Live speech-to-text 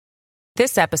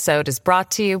This episode is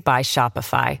brought to you by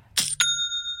Shopify.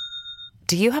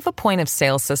 Do you have a point of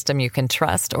sale system you can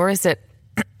trust, or is it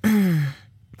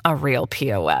a real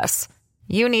POS?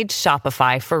 You need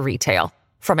Shopify for retail.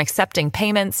 From accepting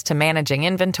payments to managing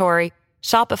inventory,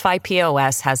 Shopify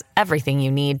POS has everything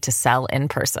you need to sell in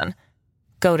person.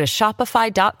 Go to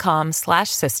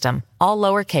shopify.com/system, all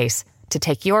lowercase, to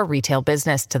take your retail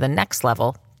business to the next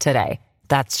level today.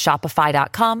 That's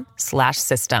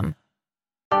shopify.com/system.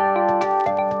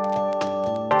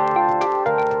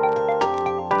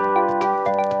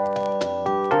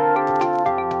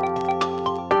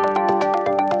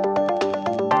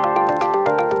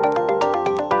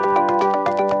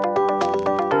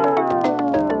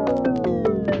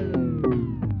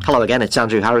 Hello again, it's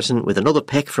Andrew Harrison with another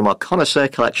pick from our connoisseur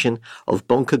collection of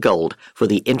Bunker Gold for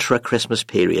the intra-Christmas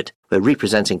period. We're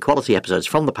representing quality episodes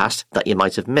from the past that you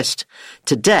might have missed.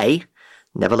 Today,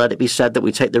 never let it be said that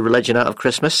we take the religion out of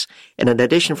Christmas. In an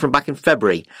edition from back in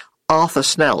February, Arthur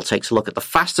Snell takes a look at the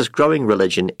fastest growing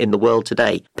religion in the world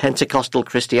today, Pentecostal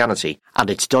Christianity, and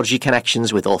its dodgy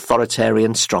connections with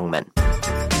authoritarian strongmen.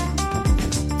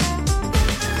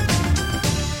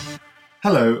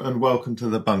 Hello and welcome to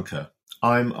The Bunker.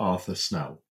 I'm Arthur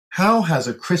Snell. How has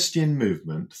a Christian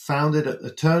movement founded at the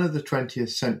turn of the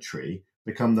 20th century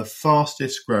become the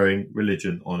fastest growing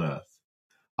religion on earth?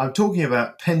 I'm talking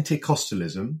about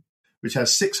Pentecostalism, which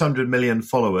has 600 million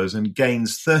followers and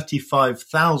gains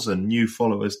 35,000 new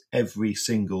followers every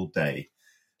single day.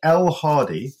 Elle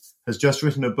Hardy has just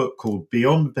written a book called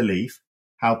Beyond Belief: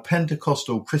 How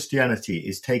Pentecostal Christianity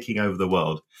is Taking Over the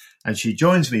World. And she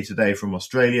joins me today from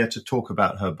Australia to talk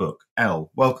about her book.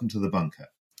 Elle, welcome to The Bunker.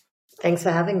 Thanks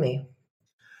for having me.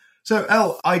 So,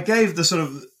 Elle, I gave the sort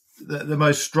of the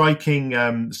most striking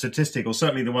statistic, or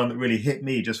certainly the one that really hit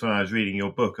me just when I was reading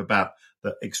your book, about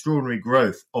the extraordinary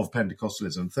growth of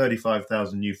Pentecostalism,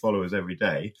 35,000 new followers every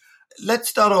day. Let's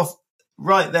start off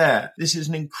right there. This is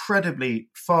an incredibly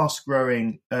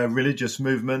fast-growing religious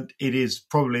movement. It is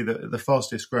probably the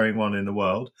fastest-growing one in the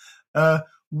world.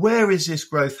 Where is this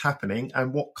growth happening,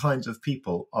 and what kinds of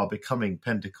people are becoming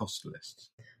Pentecostalists?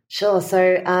 Sure.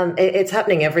 So it's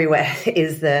happening everywhere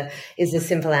is the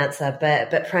simple answer,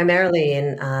 but primarily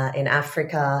in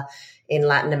Africa, in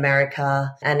Latin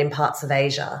America, and in parts of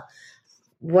Asia.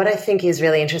 What I think is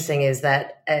really interesting is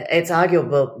that it's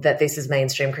arguable that this is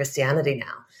mainstream Christianity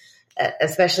now,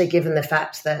 especially given the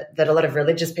fact that a lot of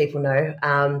religious people know,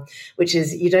 which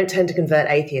is you don't tend to convert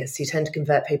atheists, you tend to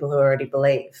convert people who already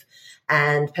believe.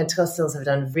 And Pentecostals have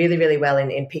done really, really well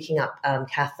in picking up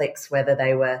Catholics, whether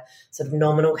they were sort of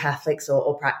nominal Catholics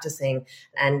or practicing,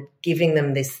 and giving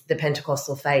them the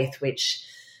Pentecostal faith, which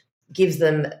gives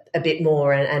them a bit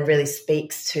more and really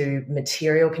speaks to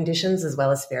material conditions as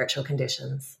well as spiritual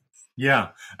conditions. Yeah,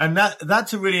 and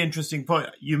that's a really interesting point.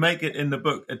 You make it in the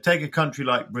book. Take a country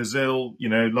like Brazil,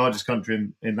 largest country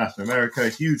in Latin America,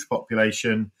 huge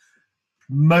population.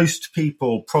 Most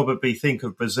people probably think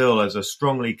of Brazil as a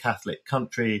strongly Catholic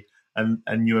country,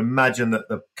 and you imagine that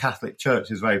the Catholic Church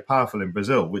is very powerful in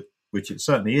Brazil, which it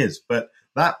certainly is. But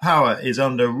that power is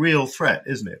under real threat,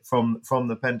 isn't it, from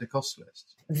the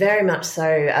Pentecostalists? Very much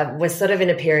so. We're sort of in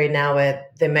a period now where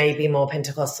there may be more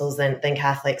Pentecostals than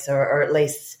Catholics, or at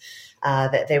least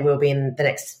that there will be in the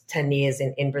next 10 years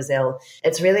in Brazil.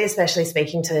 It's really especially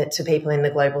speaking to people in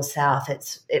the global south.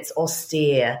 It's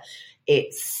austere.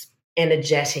 It's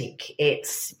energetic.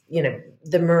 It's,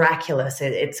 the miraculous.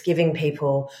 It's giving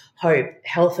people hope.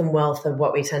 Health and wealth of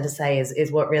what we tend to say is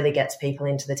what really gets people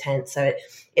into the tent. So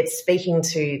it's speaking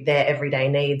to their everyday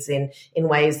needs in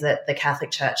ways that the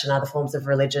Catholic Church and other forms of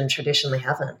religion traditionally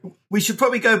haven't. We should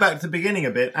probably go back to the beginning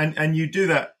a bit, and you do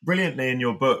that brilliantly in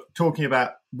your book, talking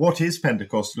about what is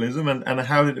Pentecostalism and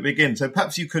how did it begin. So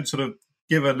perhaps you could sort of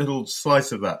give a little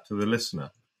slice of that to the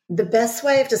listener. The best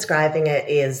way of describing it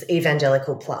is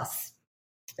evangelical plus.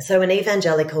 So an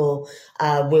evangelical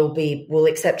will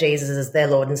accept Jesus as their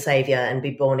Lord and Savior and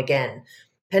be born again.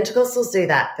 Pentecostals do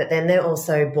that, but then they're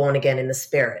also born again in the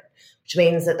Spirit, which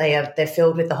means that they're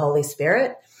filled with the Holy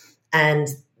Spirit and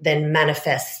then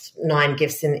manifest 9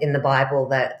 gifts in the Bible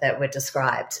that were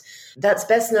described. That's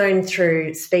best known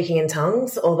through speaking in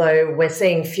tongues, although we're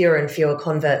seeing fewer and fewer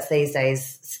converts these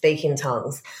days speak in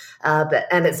tongues.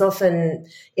 And it's often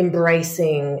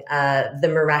embracing the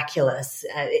miraculous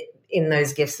in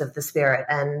those gifts of the Spirit.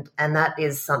 And that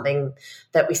is something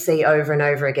that we see over and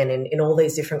over again in all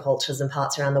these different cultures and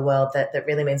parts around the world that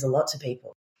really means a lot to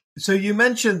people. So you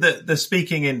mentioned that the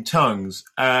speaking in tongues,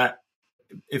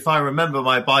 if I remember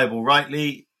my Bible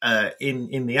rightly,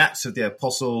 in the Acts of the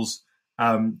Apostles,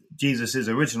 Jesus'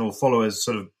 original followers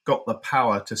sort of got the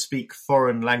power to speak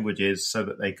foreign languages so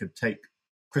that they could take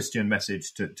Christian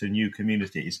message to new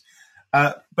communities.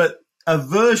 But a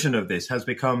version of this has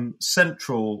become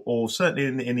central, or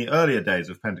certainly in the earlier days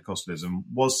of Pentecostalism,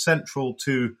 was central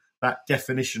to that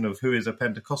definition of who is a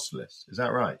Pentecostalist. Is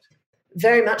that right?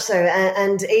 Very much so.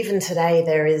 And even today,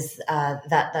 there is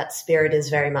that spirit is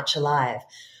very much alive.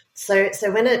 So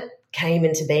when it came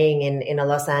into being in a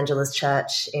Los Angeles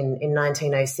church in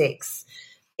 1906,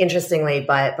 interestingly,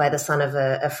 by the son of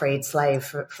a freed slave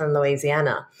from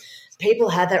Louisiana, people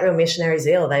had that real missionary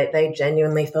zeal. They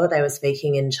genuinely thought they were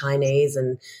speaking in Chinese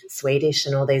and Swedish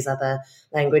and all these other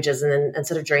languages, and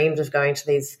sort of dreamed of going to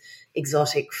these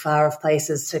exotic, far-off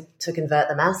places to convert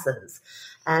the masses.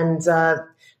 And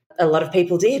a lot of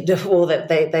people did. Well,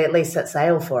 they at least set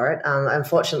sail for it.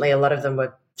 Unfortunately, a lot of them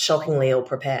were shockingly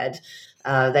ill-prepared.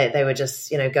 They were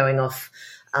just, going off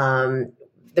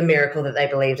the miracle that they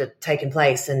believed had taken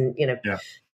place, and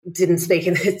didn't speak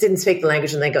the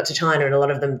language when they got to China, and a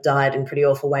lot of them died in pretty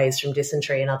awful ways from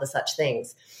dysentery and other such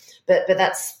things. But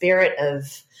that spirit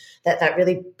of that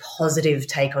really positive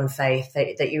take on faith,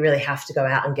 that you really have to go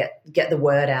out and get the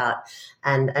word out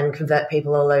and convert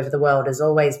people all over the world, has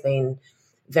always been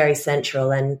very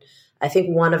central. And I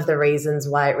think one of the reasons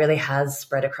why it really has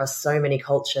spread across so many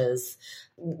cultures,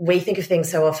 we think of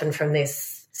things so often from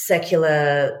this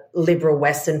secular, liberal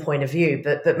Western point of view,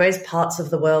 but most parts of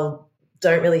the world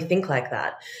don't really think like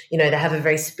that. They have a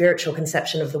very spiritual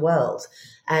conception of the world.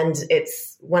 And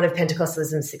it's one of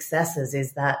Pentecostalism's successes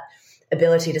is that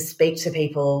ability to speak to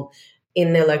people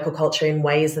in their local culture in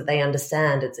ways that they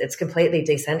understand. It's completely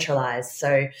decentralized.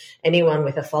 So anyone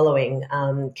with a following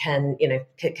can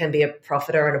be a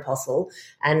prophet or an apostle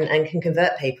and can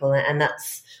convert people. And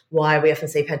that's why we often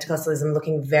see Pentecostalism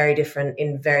looking very different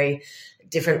in very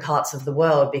different parts of the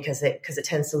world, because it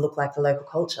tends to look like the local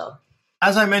culture.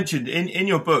 As I mentioned, in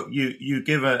your book, you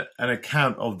give an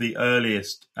account of the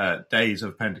earliest days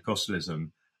of Pentecostalism.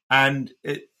 And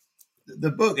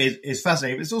the book is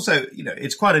fascinating. It's also,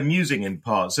 it's quite amusing in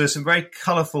parts. There's some very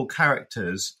colourful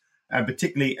characters, and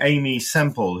particularly Aimee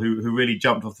Semple, who really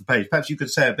jumped off the page. Perhaps you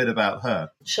could say a bit about her.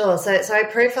 Sure. So I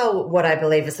profile what I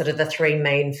believe are sort of the three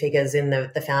main figures in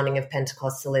the founding of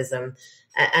Pentecostalism.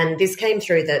 And this came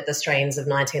through the strains of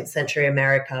 19th century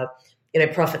America,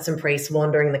 prophets and priests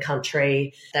wandering the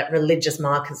country, that religious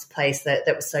marketplace that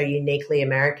was so uniquely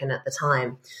American at the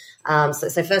time. So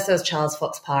first there was Charles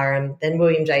Fox Parham, then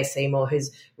William J. Seymour,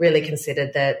 who's really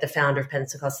considered the founder of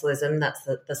Pentecostalism. That's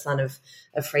the son of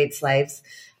freed slaves.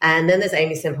 And then there's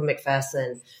Aimee Semple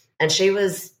McPherson. And she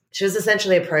was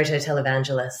essentially a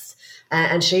proto-televangelist.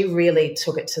 And she really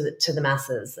took it to the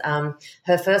masses.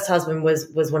 Her first husband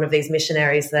was one of these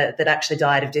missionaries that actually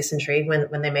died of dysentery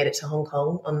when they made it to Hong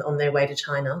Kong on their way to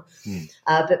China.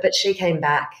 But she came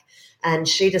back, and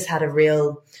she just had a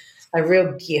real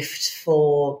gift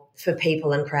for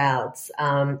people and crowds.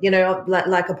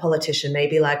 Like a politician,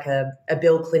 maybe like a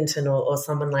Bill Clinton or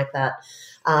someone like that.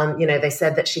 They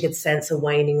said that she could sense a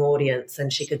waning audience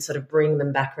and she could sort of bring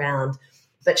them back round.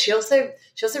 But she also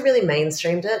really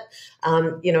mainstreamed it.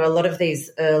 A lot of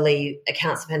these early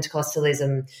accounts of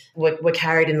Pentecostalism were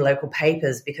carried in local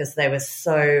papers because they were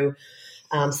so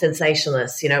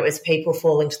sensationalist. It was people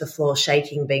falling to the floor,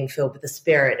 shaking, being filled with the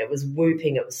Spirit. It was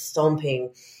whooping. It was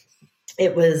stomping.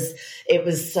 It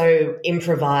was so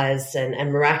improvised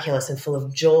and miraculous and full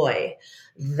of joy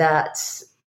that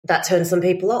turned some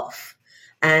people off.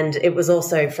 And it was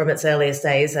also, from its earliest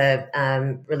days, a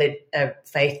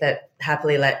faith that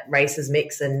happily let races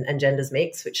mix and genders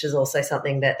mix, which is also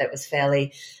something that was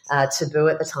fairly taboo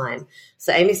at the time.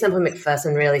 So Aimee Semple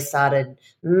McPherson really started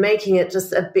making it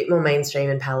just a bit more mainstream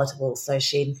and palatable. So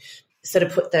she'd sort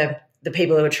of put the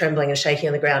people who were trembling and shaking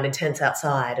on the ground in tents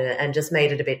outside and just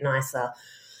made it a bit nicer.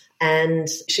 And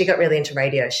she got really into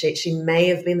radio. She may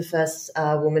have been the first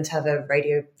woman to have a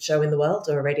radio show in the world,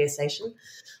 or a radio station.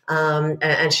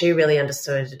 And she really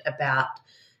understood about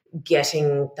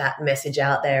getting that message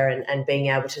out there and being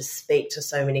able to speak to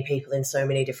so many people in so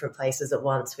many different places at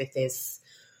once with this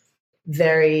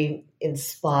very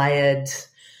inspired,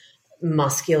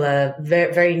 muscular,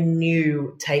 very, very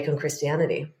new take on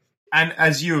Christianity. And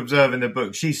as you observe in the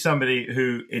book, she's somebody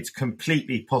who it's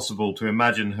completely possible to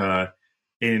imagine her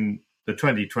in the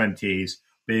 2020s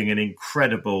being an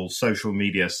incredible social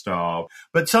media star.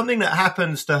 But something that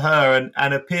happens to her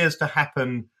and appears to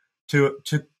happen to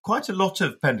quite a lot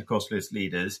of Pentecostalist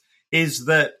leaders is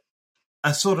that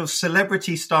a sort of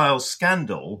celebrity-style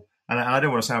scandal, and I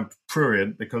don't want to sound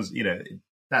prurient because,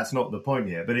 that's not the point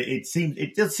here, but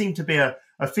it does seem to be a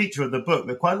feature of the book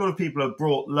that quite a lot of people are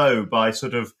brought low by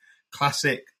sort of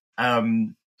classic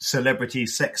celebrity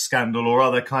sex scandal or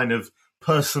other kind of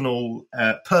personal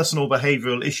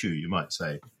behavioural issue, you might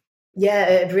say. Yeah,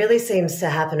 it really seems to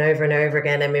happen over and over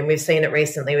again. I mean, we've seen it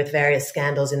recently with various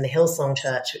scandals in the Hillsong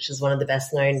Church, which is one of the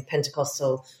best-known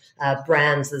Pentecostal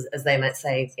brands, as they might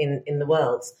say, in the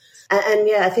world. And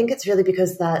yeah, I think it's really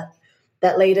because that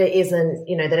leader isn't,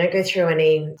 they don't go through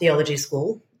any theology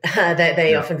school.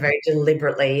 They often very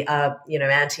deliberately are,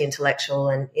 anti-intellectual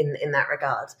and in that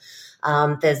regard.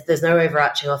 There's no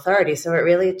overarching authority, so it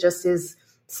really just is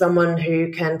someone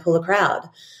who can pull a crowd.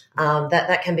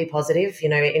 That can be positive.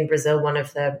 In Brazil, one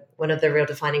of the real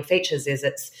defining features is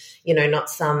it's, not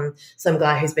some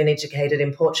guy who's been educated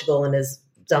in Portugal and has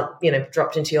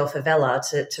dropped into your favela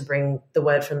to bring the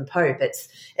word from the Pope.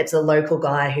 It's a local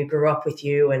guy who grew up with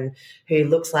you and who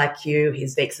looks like you. He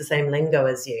speaks the same lingo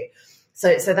as you.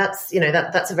 So that's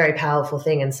that's a very powerful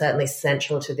thing and certainly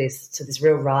central to this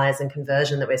real rise and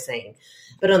conversion that we're seeing.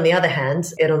 But on the other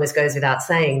hand, it almost goes without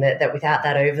saying that without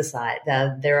that oversight,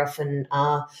 there often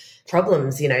are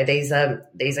problems. These are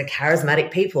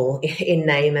charismatic people in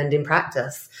name and in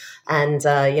practice, and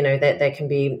there can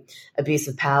be abuse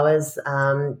of powers.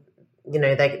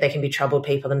 They can be troubled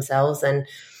people themselves. And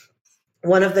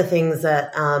one of the things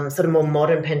that sort of more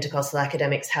modern Pentecostal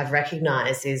academics have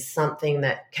recognized is something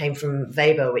that came from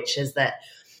Weber, which is that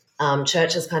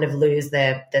churches kind of lose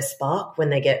their spark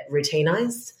when they get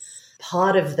routinized.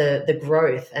 Part of the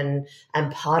growth and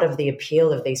part of the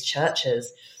appeal of these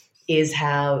churches is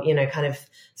how, kind of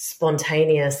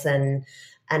spontaneous and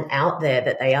out there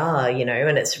that they are,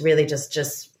 and it's really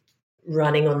just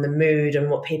running on the mood and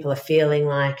what people are feeling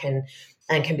like and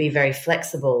can be very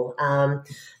flexible.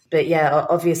 But yeah,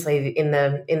 obviously in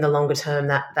the longer term,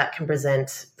 that can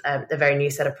present a very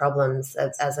new set of problems,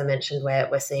 as I mentioned, where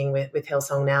we're seeing with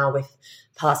Hillsong now, with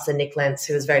Pastor Nick Lentz,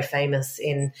 who was very famous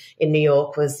in New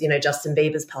York, was Justin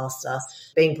Bieber's pastor,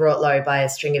 being brought low by a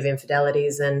string of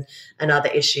infidelities and other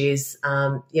issues,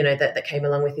 that came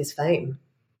along with his fame.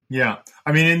 Yeah,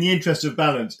 I mean, in the interest of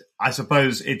balance, I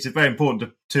suppose it's very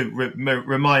important to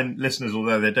remind listeners,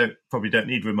 although they probably don't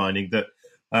need reminding, that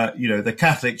the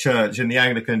Catholic Church and the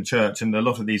Anglican Church and a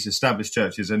lot of these established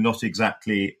churches are not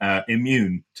exactly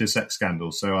immune to sex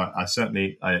scandals. So I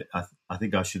certainly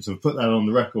think I should sort of put that on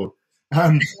the record.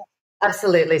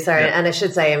 Absolutely. Sorry. Yeah. And I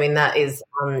should say, I mean, that is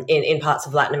in parts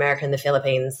of Latin America and the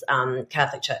Philippines,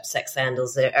 Catholic Church sex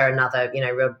scandals are another,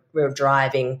 real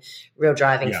driving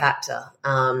factor.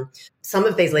 Some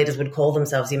of these leaders would call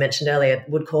themselves, you mentioned earlier,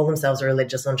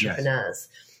 religious entrepreneurs.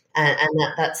 Yes. And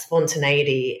that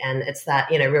spontaneity and it's that,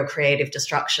 real creative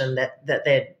destruction that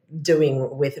they're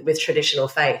doing with traditional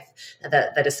faith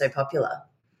that is so popular.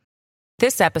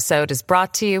 This episode is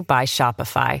brought to you by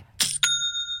Shopify.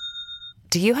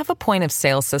 Do you have a point of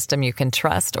sale system you can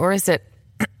trust, or is it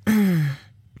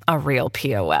a real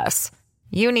POS?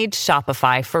 You need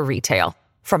Shopify for retail.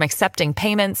 From accepting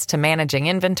payments to managing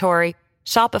inventory,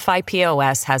 Shopify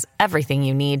POS has everything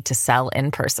you need to sell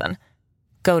in person.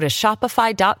 Go to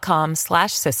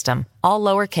shopify.com/system, all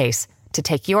lowercase, to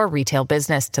take your retail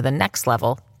business to the next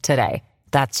level today.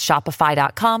 That's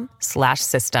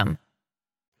shopify.com/system.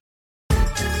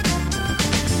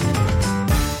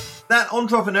 That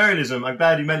entrepreneurialism, I'm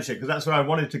glad you mentioned it, because that's where I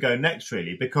wanted to go next,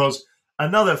 really, because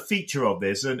another feature of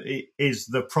this is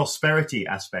the prosperity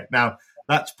aspect. Now,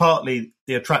 that's partly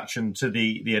the attraction to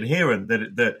the adherent,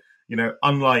 that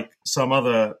unlike some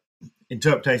other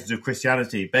interpretations of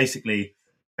Christianity, basically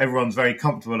everyone's very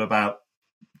comfortable about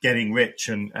getting rich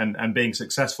and being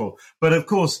successful. But of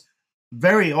course,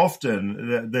 very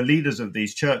often the leaders of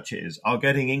these churches are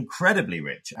getting incredibly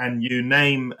rich. And you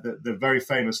name the very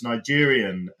famous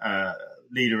Nigerian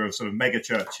leader of sort of mega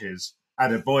churches,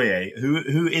 Adeboye,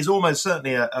 who is almost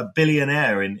certainly a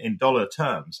billionaire in dollar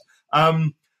terms.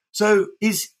 So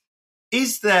is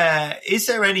there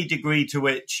any degree to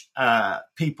which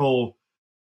people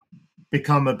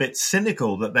become a bit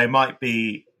cynical that they might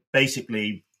be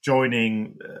basically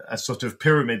joining a sort of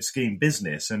pyramid scheme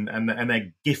business and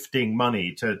they're gifting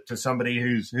money to somebody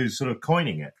who's sort of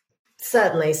coining it?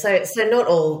 Certainly. So not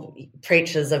all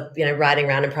preachers are, riding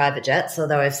around in private jets,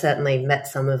 although I've certainly met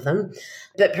some of them.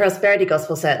 But prosperity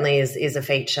gospel certainly is a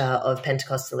feature of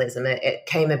Pentecostalism. It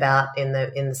came about in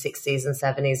the 60s and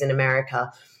 70s in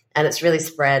America, and it's really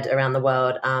spread around the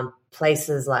world.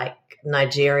 Places like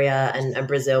Nigeria and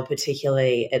Brazil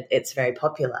particularly, it's very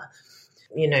popular.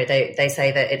 They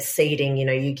say that it's seeding,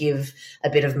 you give a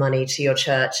bit of money to your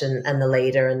church and the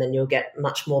leader, and then you'll get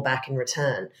much more back in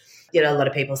return. A lot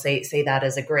of people see that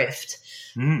as a grift.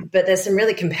 But there's some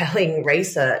really compelling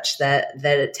research that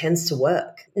it tends to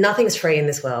work. Nothing's free in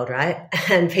this world, right?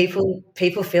 And people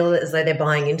feel as though they're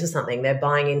buying into something. They're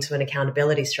buying into an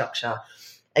accountability structure.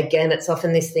 again, it's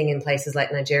often this thing in places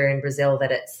like Nigeria and Brazil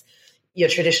that it's your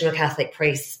traditional Catholic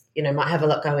priests, might have a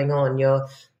lot going on.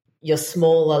 Your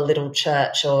smaller little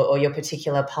church or your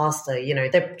particular pastor,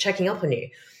 they're checking up on you.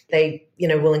 They,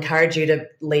 will encourage you to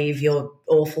leave your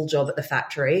awful job at the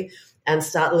factory and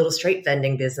start a little street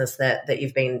vending business that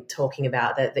you've been talking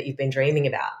about, that you've been dreaming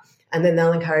about. And then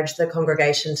they'll encourage the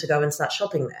congregation to go and start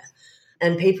shopping there.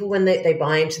 And people, when they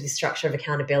buy into this structure of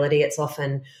accountability, it's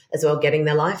often as well getting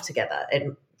their life together.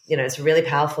 And, it's really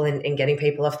powerful in getting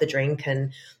people off the drink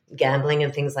and gambling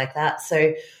and things like that.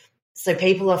 So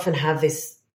people often have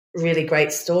this really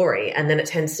great story, and then it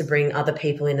tends to bring other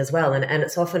people in as well. And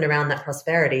it's often around that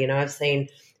prosperity. I've seen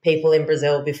people in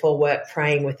Brazil before work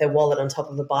praying with their wallet on top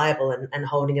of the Bible and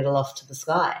holding it aloft to the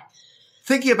sky.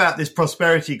 Thinking about this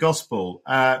prosperity gospel,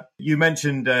 you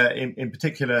mentioned in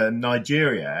particular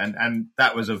Nigeria, and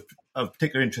that was of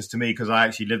particular interest to me because I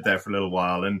actually lived there for a little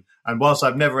while. And whilst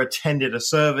I've never attended a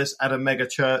service at a mega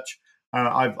church,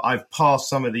 I've passed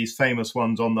some of these famous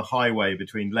ones on the highway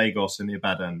between Lagos and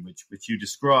Ibadan, which you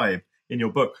describe in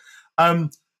your book.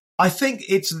 I think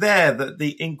it's there that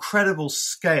the incredible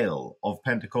scale of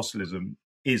Pentecostalism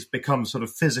becomes sort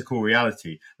of physical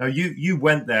reality. Now, you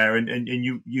went there and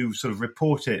you sort of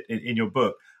report it in your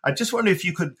book. I just wonder if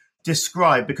you could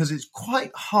describe, because it's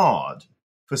quite hard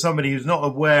for somebody who's not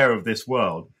aware of this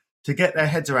world to get their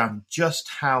heads around just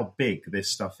how big this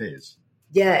stuff is.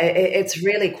 Yeah, it's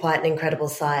really quite an incredible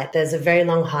sight. There's a very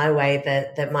long highway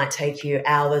that might take you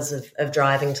hours of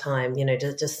driving time,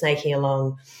 just snaking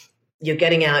along. You're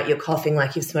getting out, you're coughing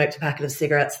like you've smoked a packet of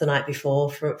cigarettes the night before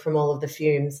from all of the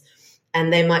fumes.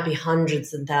 And there might be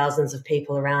hundreds and thousands of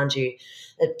people around you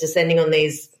descending on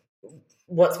these,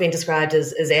 what's been described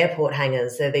as airport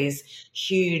hangars. They're these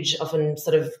huge, often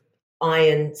sort of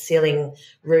iron ceiling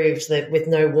roofs with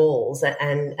no walls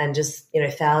and just,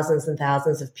 thousands and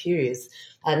thousands of pews.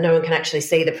 No one can actually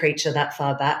see the preacher that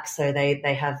far back, so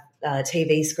they have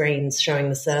TV screens showing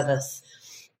the service.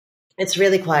 It's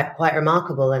really quite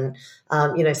remarkable. And,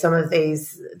 some of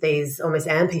these almost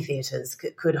amphitheatres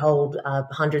could hold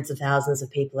hundreds of thousands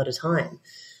of people at a time.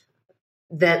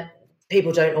 That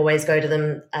people don't always go to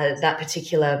them, that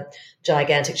particular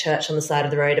gigantic church on the side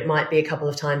of the road. It might be a couple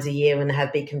of times a year when they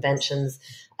have big conventions.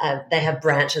 They have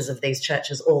branches of these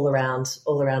churches all around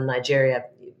Nigeria,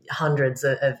 hundreds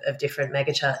of different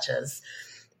mega churches.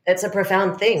 It's a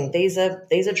profound thing. These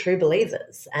are true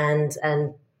believers. And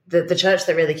the church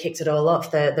that really kicked it all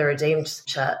off, the Redeemed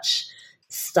Church,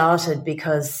 started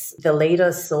because the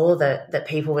leader saw that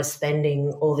people were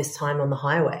spending all this time on the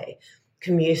highway,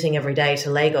 commuting every day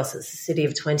to Lagos. It's a city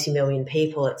of 20 million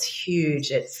people. It's huge.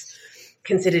 It's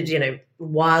considered,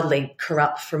 wildly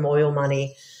corrupt from oil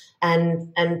money.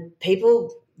 And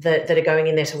people that are going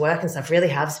in there to work and stuff really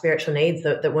have spiritual needs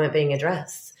that weren't being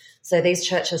addressed. So these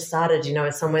churches started,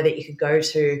 as somewhere that you could go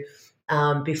to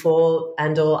before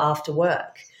and or after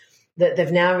work. That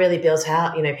they've now really built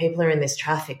out, people are in this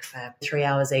traffic for 3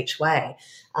 hours each way,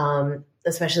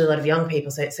 especially a lot of young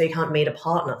people. So you can't meet a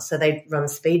partner. So they run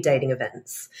speed dating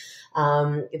events.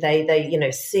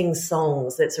 They sing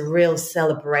songs. It's a real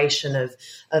celebration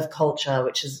of culture,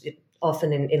 which is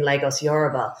often in Lagos,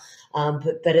 Yoruba.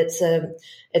 But it's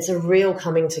a real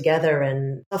coming together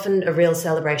and often a real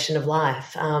celebration of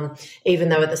life, even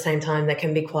though at the same time there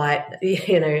can be quite,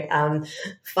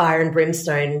 fire and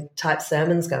brimstone type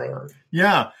sermons going on.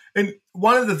 Yeah. And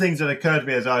one of the things that occurred to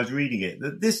me as I was reading it,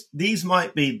 that these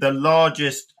might be the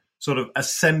largest sort of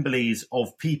assemblies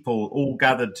of people all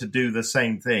gathered to do the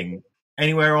same thing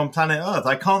anywhere on planet Earth.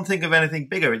 I can't think of anything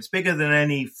bigger. It's bigger than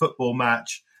any football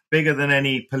match, bigger than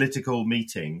any political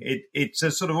meeting. It's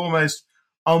a sort of almost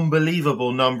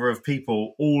unbelievable number of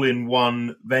people all in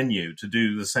one venue to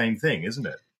do the same thing, isn't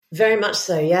it? Very much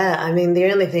so, yeah. I mean,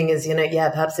 the only thing is,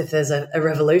 perhaps if there's a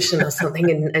revolution or something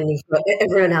and you've got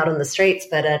everyone out on the streets,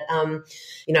 but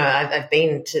I've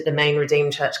been to the main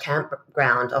Redeemed Church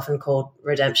campground, often called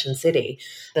Redemption City.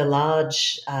 The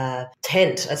large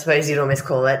tent, I suppose you'd almost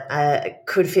call it,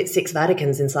 could fit 6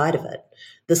 Vaticans inside of it.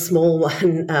 The small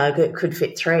one could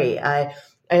fit 3. I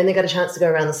only got a chance to go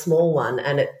around the small one,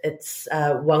 and it's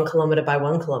 1 kilometre by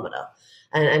 1 kilometre.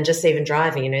 And just even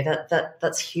driving,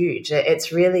 that's huge.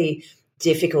 It's really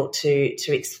difficult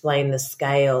to explain the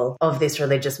scale of this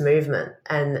religious movement.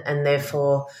 And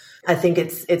therefore, I think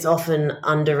it's often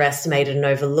underestimated and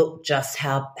overlooked just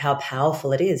how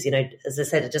powerful it is. As I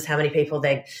said, just how many people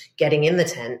they're getting in the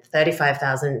tent.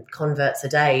 35,000 converts a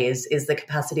day is the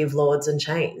capacity of Lourdes and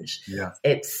Change. Yeah.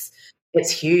 It's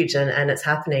huge and it's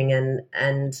happening.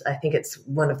 And I think it's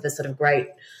one of the sort of great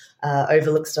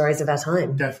overlooked stories of our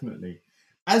time. Definitely.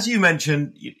 As you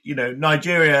mentioned,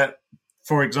 Nigeria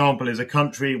for example, is a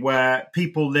country where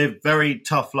people live very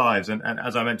tough lives. And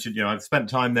as I mentioned, I've spent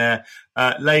time there.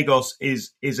 Lagos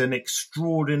is an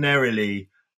extraordinarily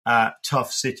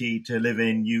tough city to live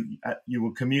in. You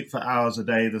will commute for hours a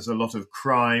day. There's a lot of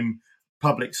crime.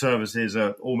 Public services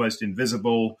are almost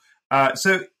invisible.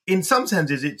 So in some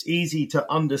senses, it's easy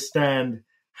to understand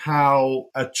how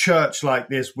a church like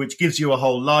this, which gives you a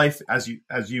whole life, as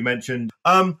you mentioned,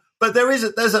 but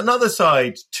there's another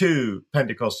side to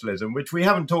Pentecostalism, which we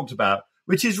haven't talked about,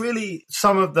 which is really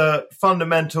some of the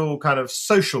fundamental kind of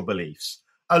social beliefs.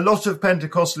 A lot of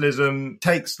Pentecostalism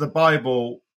takes the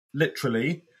Bible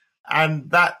literally,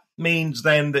 and that means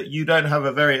then that you don't have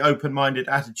a very open-minded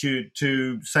attitude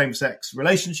to same-sex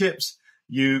relationships.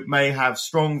 You may have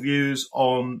strong views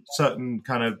on certain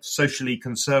kind of socially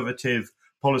conservative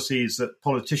policies that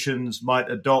politicians might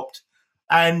adopt.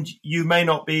 And you may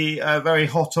not be very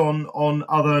hot on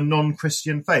other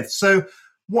non-Christian faiths. So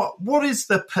what is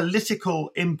the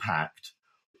political impact?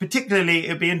 Particularly,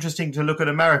 it'd be interesting to look at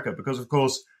America because, of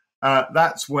course,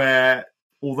 that's where,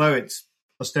 although it's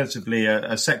ostensibly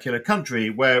a secular country,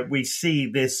 where we see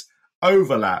this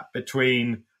overlap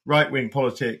between right-wing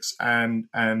politics and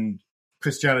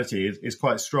Christianity is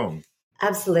quite strong.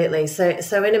 Absolutely.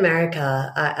 So in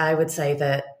America, I would say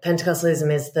that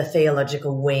Pentecostalism is the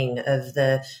theological wing of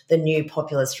the new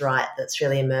populist right that's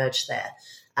really emerged there.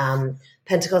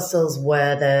 Pentecostals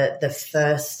were the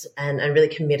first and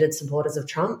really committed supporters of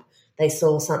Trump. They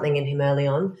saw something in him early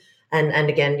on. And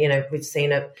again, we've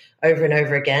seen it over and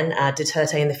over again.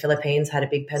 Duterte in the Philippines had a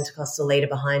big Pentecostal leader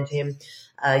behind him.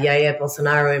 Jair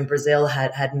Bolsonaro in Brazil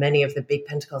had many of the big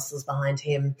Pentecostals behind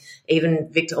him. Even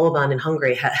Viktor Orban in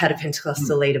Hungary had a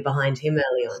Pentecostal leader behind him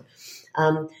early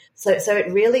on. So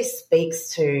it really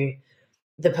speaks to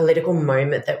the political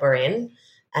moment that we're in.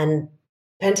 And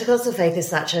Pentecostal faith is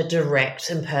such a direct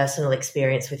and personal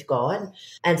experience with God.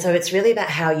 And so it's really about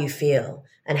how you feel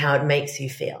and how it makes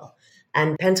you feel.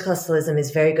 And Pentecostalism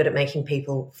is very good at making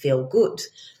people feel good.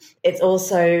 It's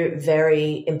also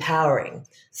very empowering.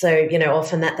 So,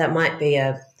 often that might be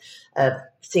a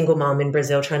single mom in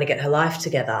Brazil trying to get her life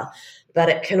together, but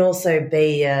it can also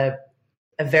be a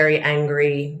very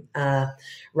angry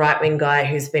right-wing guy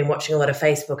who's been watching a lot of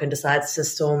Facebook and decides to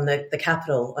storm the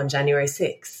Capitol on January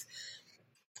 6th.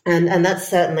 And that's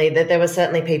certainly, there were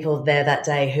certainly people there that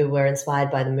day who were inspired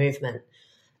by the movement.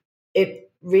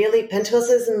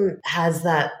 Pentecostalism has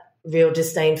that real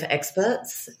disdain for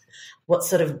experts, what's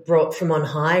sort of brought from on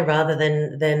high rather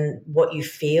than what you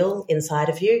feel inside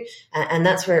of you. And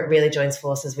that's where it really joins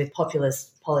forces with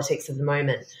populist politics of the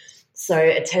moment. So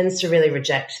it tends to really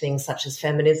reject things such as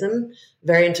feminism,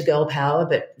 very into girl power,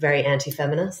 but very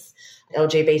anti-feminist.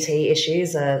 LGBT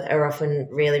issues are often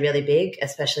really, really big,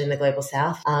 especially in the global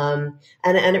south. And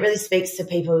it really speaks to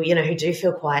people, who do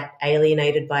feel quite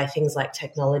alienated by things like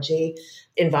technology,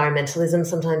 environmentalism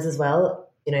sometimes as well.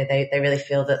 They really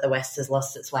feel that the West has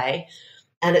lost its way.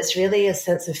 And it's really a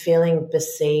sense of feeling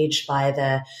besieged by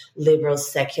the liberal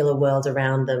secular world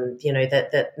around them,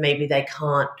 that maybe they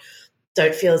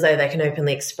don't feel as though they can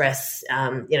openly express,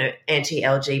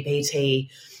 anti-LGBT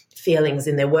feelings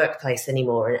in their workplace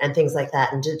anymore and things like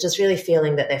that. And just really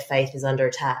feeling that their faith is under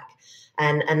attack.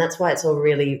 And that's why it's all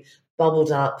really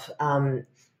bubbled up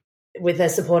with the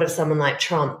support of someone like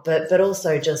Trump, but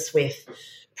also just with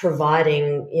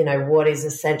providing, what is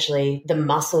essentially the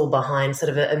muscle behind sort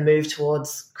of a move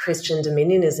towards Christian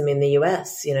dominionism in the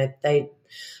US.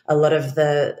 A lot of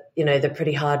the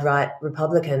pretty hard right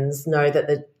Republicans know that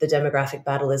the demographic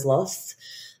battle is lost.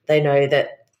 They know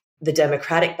that the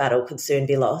democratic battle could soon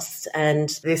be lost. And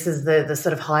this is the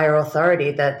sort of higher authority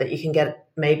that you can get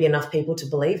maybe enough people to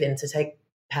believe in to take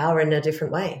power in a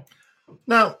different way.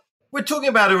 Now, we're talking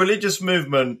about a religious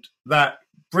movement that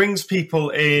brings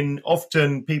people in,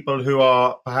 often people who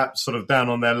are perhaps sort of down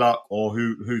on their luck or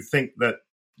who think that,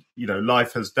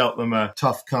 life has dealt them a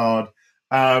tough card.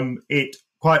 It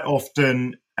quite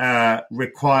often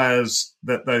requires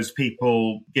that those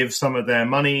people give some of their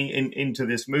money into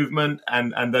this movement,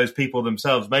 and those people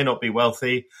themselves may not be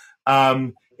wealthy.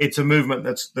 It's a movement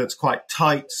that's quite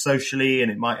tight socially,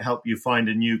 and it might help you find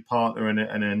a new partner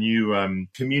and a new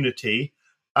community.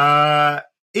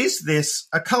 Is this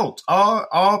a cult?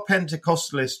 Are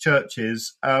Pentecostalist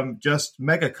churches just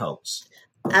mega cults?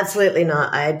 Absolutely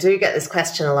not. I do get this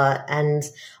question a lot, and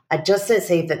I just don't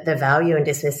see that the value in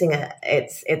dismissing it.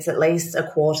 It's at least a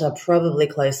quarter, probably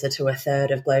closer to a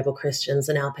third of global Christians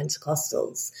are now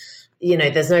Pentecostals.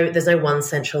 There's no one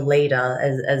central leader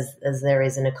as there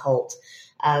is in a cult.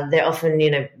 They're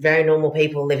often, very normal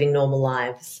people living normal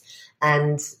lives.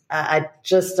 And I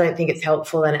just don't think it's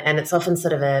helpful. And it's often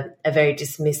sort of a very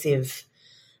dismissive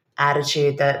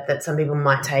attitude that some people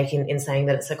might take in saying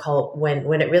that it's a cult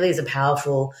when it really is a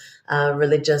powerful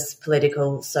religious,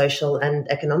 political, social and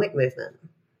economic movement.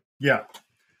 Yeah.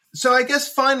 So I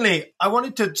guess finally, I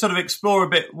wanted to sort of explore a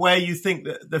bit where you think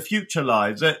that the future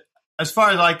lies. As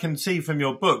far as I can see from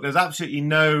your book, there's absolutely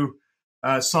no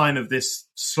sign of this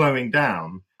slowing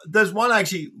down. There's one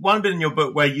bit in your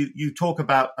book where you talk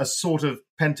about a sort of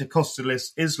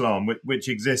Pentecostalist Islam which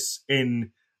exists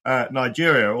in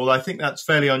Nigeria, although I think that's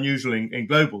fairly unusual in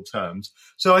global terms.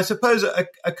 So I suppose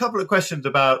a couple of questions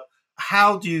about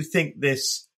how do you think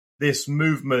this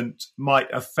movement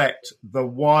might affect the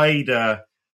wider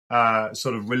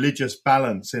sort of religious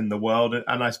balance in the world,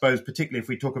 and I suppose particularly if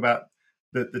we talk about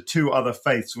the two other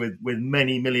faiths with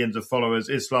many millions of followers,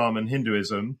 Islam and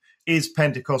Hinduism, is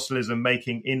Pentecostalism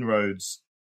making inroads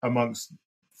amongst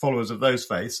followers of those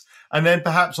faiths? And then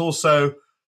perhaps also,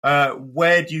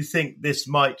 where do you think this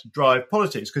might drive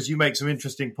politics? Because you make some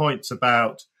interesting points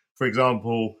about, for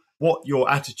example, what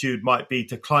your attitude might be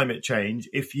to climate change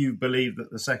if you believe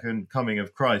that the second coming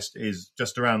of Christ is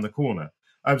just around the corner.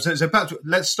 So perhaps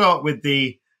let's start with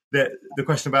the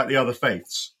question about the other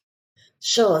faiths.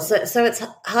 Sure. So it's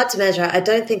hard to measure. I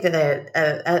don't think that they're,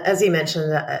 as you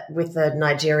mentioned, with the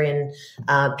Nigerian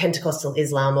Pentecostal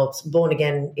Islam or born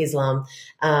again Islam,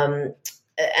 and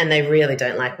they really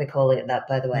don't like me calling it that,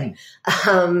 by the way.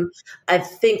 I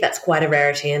think that's quite a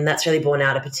rarity, and that's really borne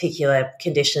out of particular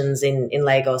conditions in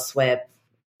Lagos where,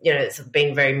 you know, it's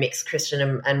been very mixed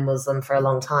Christian and Muslim for a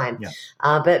long time. Yeah.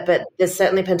 But there's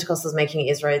certainly Pentecostals making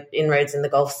inroads in the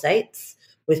Gulf states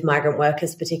with migrant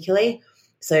workers particularly.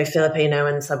 So Filipino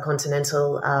and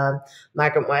subcontinental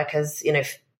migrant workers, you know,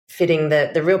 fitting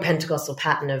the real Pentecostal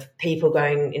pattern of people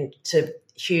going into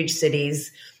huge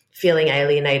cities, feeling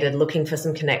alienated, looking for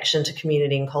some connection to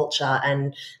community and culture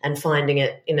and finding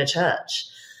it in a church.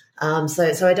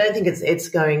 So I don't think it's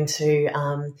going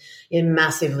to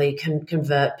massively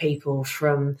convert people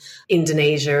from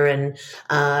Indonesia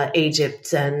and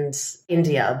Egypt and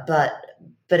India, but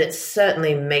it's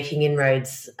certainly making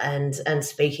inroads and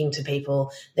speaking to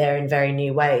people there in very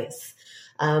new ways.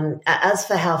 As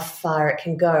for how far it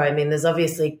can go, I mean, there's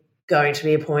obviously going to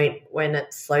be a point when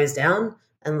it slows down,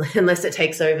 unless it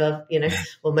takes over, you know.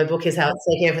 Well, my book is how it's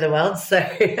taking over the world, so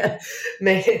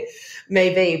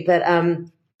maybe. But I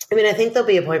mean, I think there'll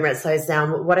be a point where it slows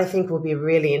down. What I think will be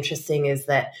really interesting is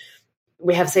that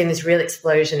we have seen this real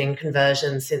explosion in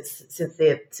conversion since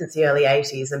the early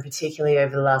 80s, and particularly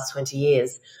over the last 20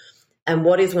 years. And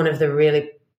what is one of the really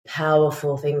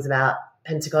powerful things about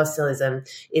Pentecostalism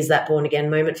is that born-again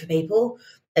moment for people.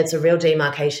 It's a real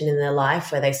demarcation in their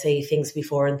life where they see things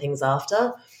before and things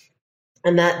after.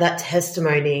 And that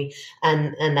testimony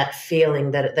and that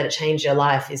feeling that it changed your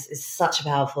life is such a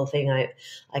powerful thing.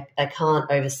 I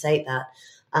can't overstate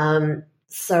that.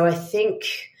 So I think,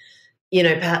 you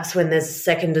know, perhaps when there's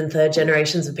second and third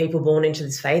generations of people born into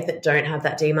this faith that don't have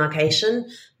that demarcation,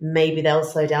 maybe they'll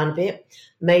slow down a bit.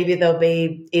 Maybe there'll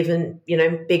be even, you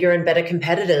know, bigger and better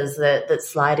competitors that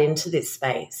slide into this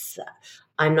space.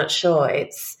 I'm not sure.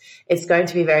 It's going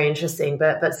to be very interesting,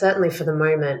 but certainly for the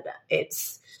moment,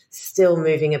 it's still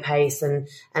moving apace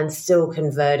and still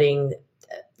converting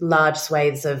large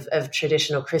swathes of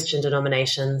traditional Christian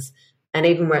denominations. And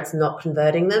even where it's not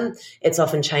converting them, it's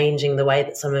often changing the way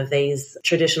that some of these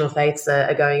traditional faiths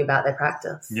are going about their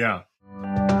practice. Yeah.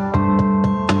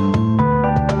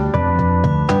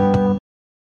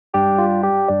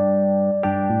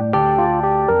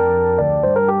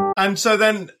 And so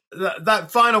then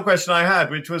that final question I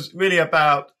had, which was really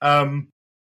about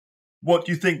what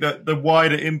do you think that the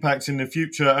wider impacts in the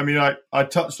future? I mean, I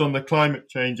touched on the climate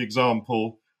change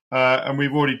example, and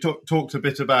we've already talked a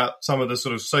bit about some of the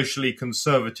sort of socially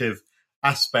conservative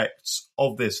aspects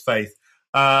of this faith.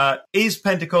 Is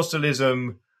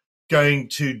Pentecostalism going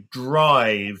to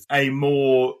drive a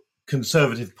more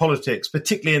conservative politics,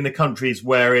 particularly in the countries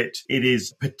where it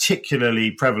is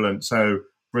particularly prevalent? So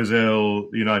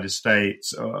Brazil, the United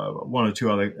States, one or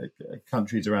two other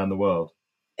countries around the world.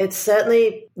 It's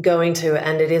certainly going to,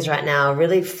 and it is right now,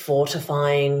 really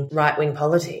fortifying right-wing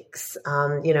politics.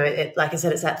 You know, like I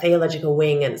said, it's that theological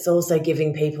wing, and it's also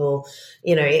giving people,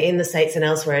 you know, in the States and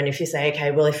elsewhere, and if you say, okay,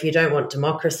 well, if you don't want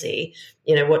democracy,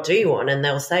 you know, what do you want? And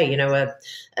they'll say, you know,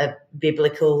 a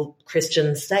biblical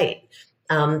Christian state.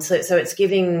 So it's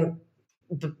giving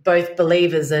both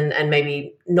believers and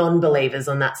maybe non-believers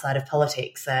on that side of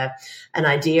politics an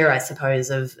idea, I suppose,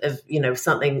 of you know,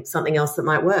 something else that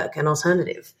might work, an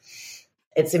alternative.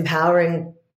 It's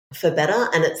empowering for better,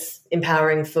 and it's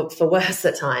empowering for worse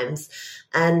at times,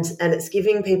 and it's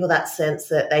giving people that sense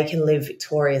that they can live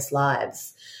victorious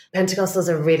lives. Pentecostals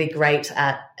are really great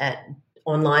at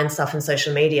online stuff and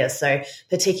social media. So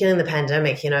particularly in the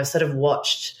pandemic, I've sort of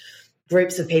watched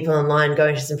groups of people online go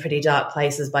into some pretty dark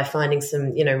places by finding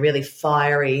some, really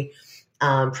fiery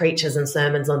preachers and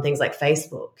sermons on things like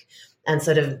Facebook, and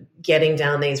sort of getting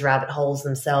down these rabbit holes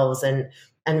themselves and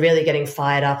really getting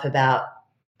fired up about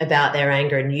their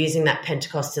anger and using that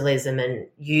Pentecostalism and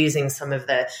using some of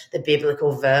the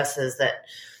biblical verses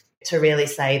to really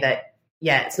say that,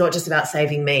 it's not just about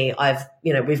saving me.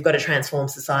 We've got to transform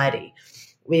society.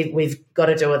 We've got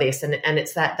to do all this. And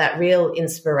it's that real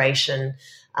inspiration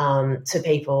to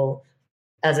people,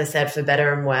 as I said, for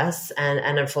better and worse.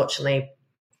 And unfortunately,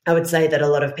 I would say that a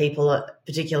lot of people,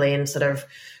 particularly in sort of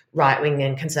right-wing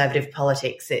and conservative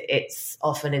politics, it's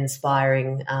often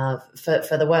inspiring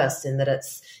for the worst, in that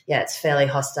it's fairly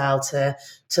hostile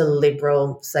to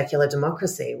liberal secular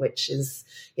democracy, which is,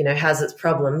 has its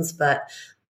problems, but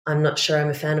I'm not sure I'm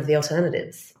a fan of the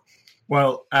alternatives.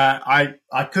 Well, I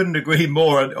couldn't agree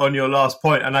more on your last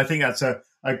point, and I think that's a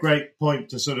great point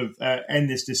to sort of end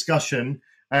this discussion.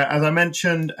 As I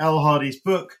mentioned, Elle Hardy's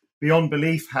book, Beyond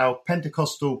Belief, How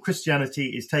Pentecostal Christianity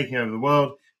is Taking Over the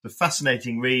World, a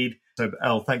fascinating read. So,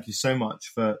 Elle, thank you so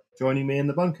much for joining me in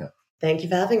the bunker. Thank you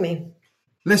for having me.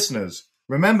 Listeners,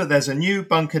 remember there's a new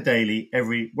Bunker Daily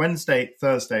every Wednesday,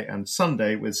 Thursday and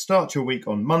Sunday, with Start Your Week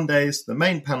on Mondays, the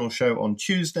main panel show on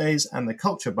Tuesdays and the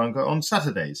Culture Bunker on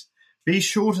Saturdays. Be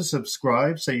sure to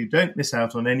subscribe so you don't miss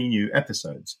out on any new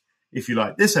episodes. If you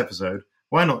like this episode,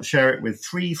 why not share it with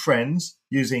 3 friends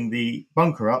using the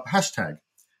Bunker Up hashtag?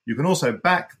 You can also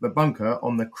back the Bunker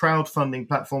on the crowdfunding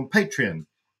platform Patreon.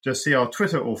 Just see our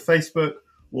Twitter or Facebook,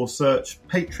 or search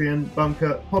Patreon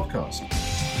Bunker Podcast.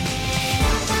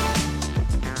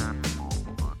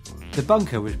 The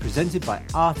Bunker was presented by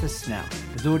Arthur Snell,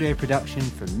 with audio production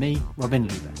from me, Robin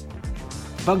Lieber.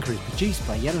 The Bunker is produced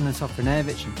by Jelena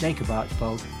Sofronevich and Jacob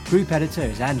Archbold. Group editor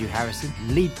is Andrew Harrison,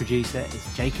 and lead producer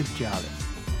is Jacob Jarvis.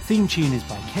 Theme tune is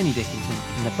by Kenny Dickinson,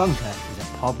 and The Bunker is a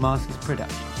Podmasters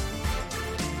production.